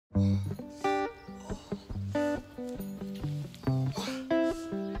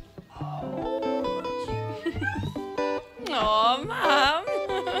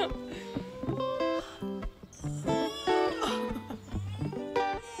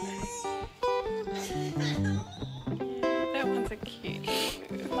That one's a cute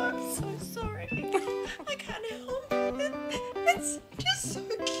move. I'm so sorry. I can't help it. It's just so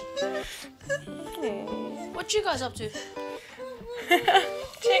cute. What you guys up to? Check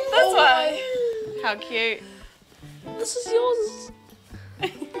this one. How cute. This is yours.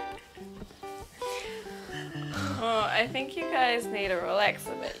 Oh, I think you guys need to relax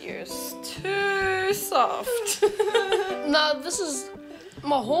a bit. You're too soft. Nah, this is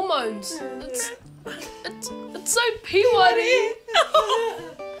my hormones. It's so pee-whitey.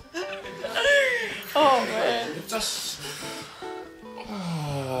 Oh man. Just...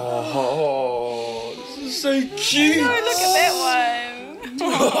 Oh, this is so cute. Oh, look at that one.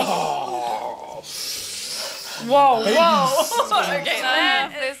 Whoa, whoa. Okay,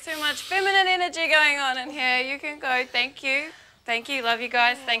 there's too much feminine energy going on in here. You can go. Thank you. Thank you. Love you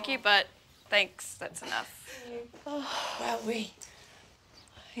guys. Thank you, but thanks. That's enough. Oh, Wowie.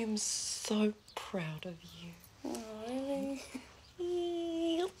 I am so proud of you. Okay,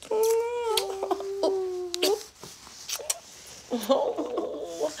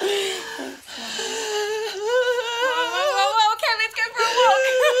 let's go for a walk.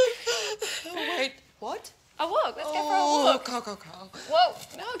 Wait, what? A walk. Let's go for a walk. Go. Whoa,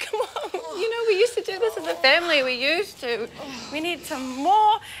 no, come on. You know, we used to do this as a family. We used to. We need some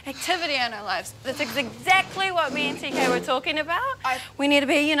more activity in our lives. That's exactly what me and TK were talking about. We need to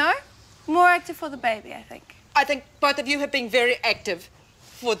be, you know, more active for the baby, I think. I think both of you have been very active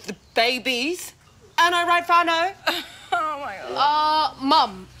for the babies. Am I right, Whānau? Oh, my God.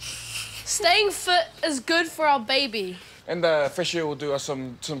 Mum, staying fit is good for our baby. And fresh air will do us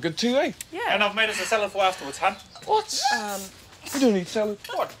some good too, eh? Yeah. And I've made us a salad for afterwards, hun. What? We don't need salad.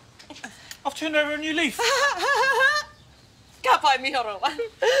 What? I've turned over a new leaf. Ka pai mihoro.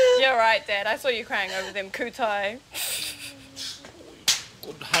 You're right, Dad. I saw you crying over them kutai.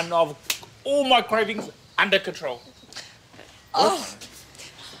 Good, hun. I've all my cravings under control. Oh,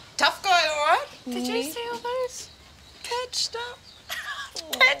 tough guy, all right? Did you see all those? Patched up.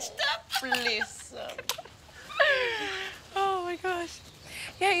 Patched up. Bless him. Oh, my gosh.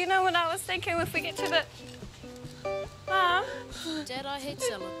 Yeah, you know what I was thinking? If we get to the... Mum? Dad, I hate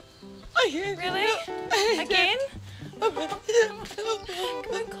salad. Oh, yeah. Really? Again?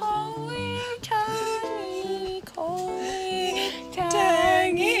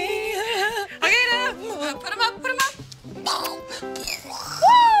 Tangy. Okay, now. Put him up.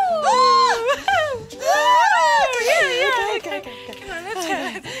 Yeah. Okay. Come on, let's go.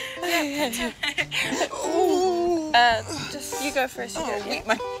 Just you go first. You go. Wet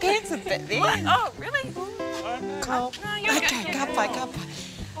my pants a bit there. What? Oh, really? No, you're good. okay, ka pai.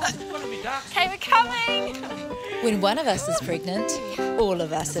 Okay, we're coming. When one of us is pregnant, all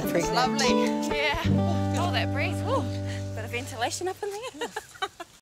of us are pregnant. Lovely. Yeah. Oh, that breeze. Woo. Bit of ventilation up in there.